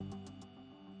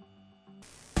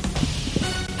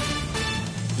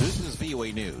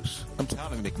VOA News. I'm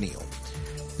Tommy McNeil.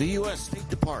 The U.S. State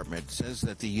Department says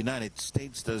that the United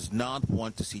States does not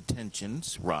want to see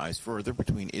tensions rise further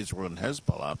between Israel and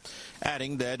Hezbollah,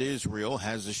 adding that Israel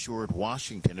has assured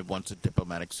Washington it wants a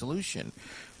diplomatic solution.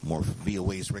 More from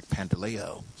VOA's Rick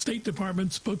Pantaleo. State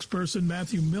Department spokesperson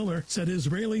Matthew Miller said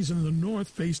Israelis in the north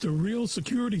faced a real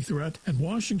security threat, and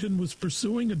Washington was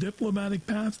pursuing a diplomatic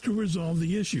path to resolve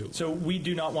the issue. So we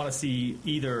do not want to see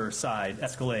either side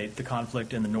escalate the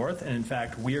conflict in the north, and in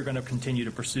fact, we are going to continue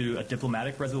to pursue a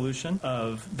diplomatic resolution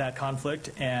of that conflict.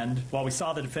 And while we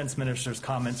saw the defense minister's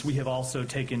comments, we have also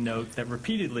taken note that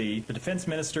repeatedly the defense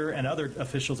minister and other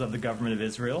officials of the government of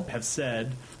Israel have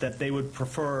said that they would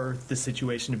prefer the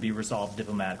situation to be resolved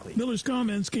diplomatically. Miller's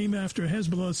comments came after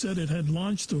Hezbollah said it had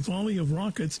launched a volley of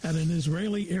rockets at an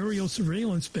Israeli aerial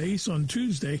surveillance base on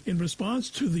Tuesday in response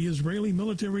to the Israeli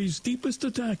military's deepest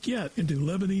attack yet into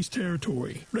Lebanese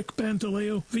territory. Rick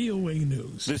Pantaleo, VOA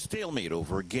News. The stalemate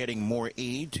over getting more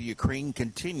aid to Ukraine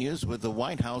continues, with the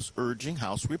White House urging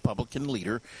House Republican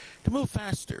leader to move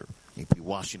faster. AP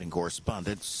Washington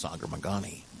correspondent Sagar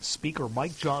Magani. Speaker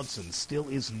Mike Johnson still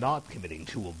is not committing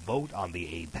to a vote on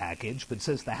the aid package, but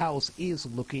says the House is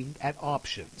looking at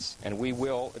options. And we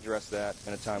will address that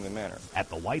in a timely manner. At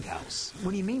the White House.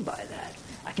 What do you mean by that?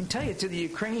 I can tell you, to the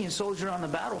Ukrainian soldier on the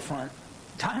battlefront,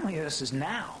 timeliness is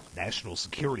now. National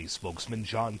Security spokesman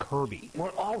John Kirby.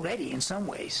 We're already, in some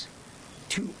ways,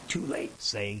 too late.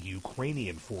 Saying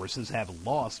Ukrainian forces have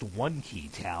lost one key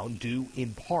town due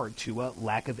in part to a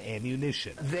lack of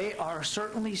ammunition. They are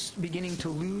certainly beginning to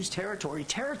lose territory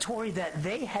that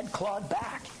they had clawed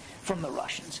back from the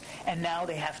Russians, and now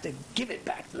they have to give it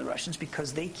back to the Russians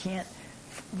because they can't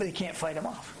fight them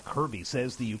off. Kirby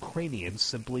says the Ukrainians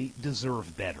simply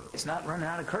deserve better. It's not running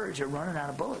out of courage, they're running out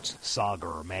of bullets.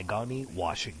 Sagar Magani,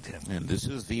 Washington. And this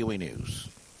is VOA News.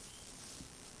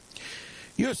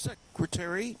 U.S.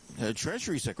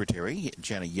 Treasury Secretary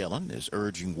Janet Yellen is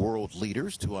urging world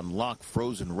leaders to unlock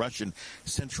frozen Russian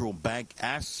central bank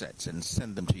assets and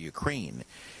send them to Ukraine.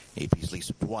 AP's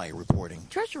Lisa Dwyer reporting.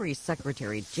 Treasury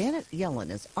Secretary Janet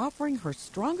Yellen is offering her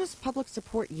strongest public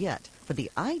support yet for the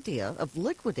idea of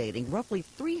liquidating roughly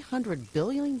 $300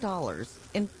 billion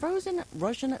in frozen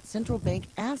Russian central bank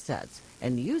assets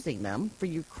and using them for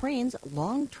Ukraine's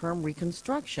long-term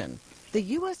reconstruction. The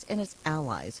U.S. and its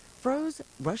allies froze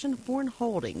Russian foreign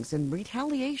holdings in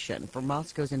retaliation for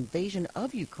Moscow's invasion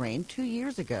of Ukraine 2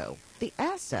 years ago. The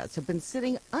assets have been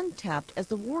sitting untapped as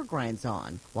the war grinds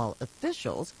on, while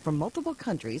officials from multiple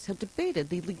countries have debated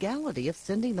the legality of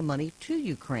sending the money to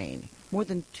Ukraine. More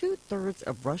than two-thirds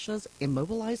of Russia's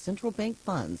immobilized central bank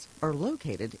funds are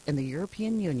located in the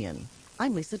European Union.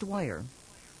 I'm Lisa Dwyer.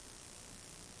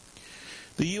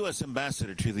 The U.S.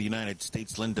 ambassador to the United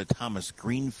States, Linda Thomas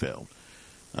Greenfield,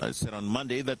 said on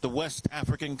Monday that the West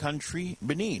African country,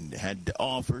 Benin, had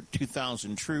offered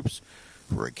 2,000 troops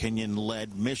for a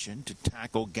Kenyan-led mission to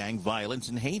tackle gang violence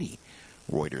in Haiti.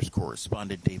 Reuters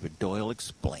correspondent David Doyle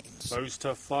explains. Close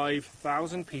to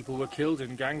 5,000 people were killed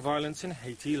in gang violence in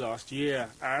Haiti last year,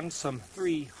 and some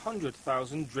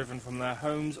 300,000 driven from their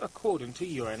homes, according to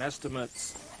UN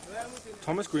estimates.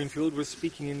 Thomas Greenfield was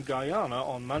speaking in Guyana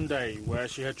on Monday, where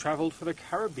she had traveled for the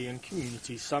Caribbean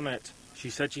Community Summit. She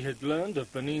said she had learned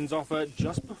of Benin's offer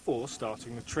just before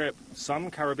starting the trip. Some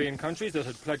Caribbean countries that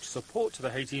had pledged support to the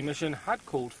Haiti mission had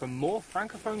called for more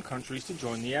Francophone countries to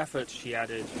join the effort, she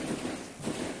added.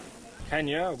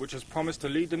 Kenya, which has promised to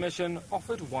lead the mission,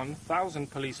 offered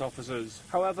 1,000 police officers.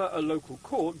 However, a local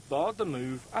court barred the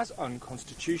move as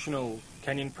unconstitutional.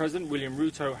 Kenyan President William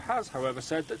Ruto has, however,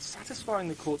 said that satisfying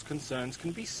the court's concerns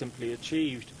can be simply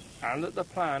achieved, and that the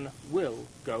plan will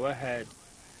go ahead.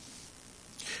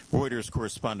 Reuters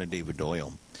correspondent David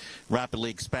Doyle. Rapidly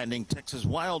expanding Texas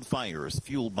wildfires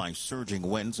fueled by surging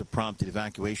winds have prompted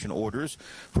evacuation orders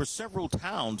for several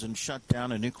towns and shut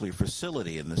down a nuclear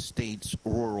facility in the state's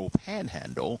rural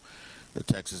panhandle. The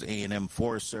Texas A&M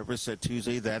Forest Service said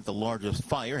Tuesday that the largest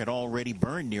fire had already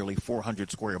burned nearly 400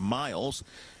 square miles.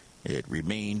 It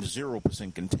remained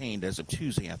 0% contained as of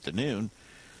Tuesday afternoon.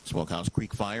 Smokehouse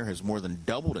Creek fire has more than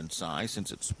doubled in size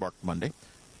since it sparked Monday.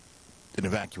 An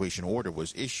evacuation order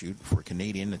was issued for a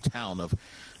Canadian town of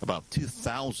about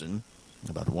 2,000,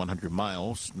 about 100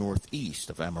 miles northeast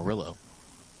of Amarillo.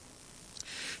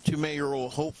 Two mayoral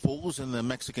hopefuls in the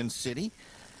Mexican city,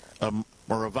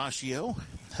 Moravaccio,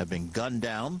 have been gunned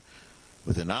down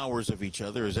within hours of each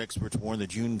other as experts warn the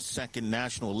June 2nd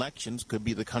national elections could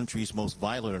be the country's most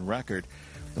violent on record.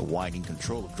 The widening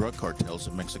control of drug cartels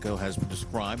in Mexico has been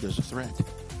described as a threat.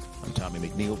 I'm Tommy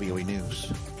McNeil, VOA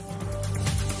News.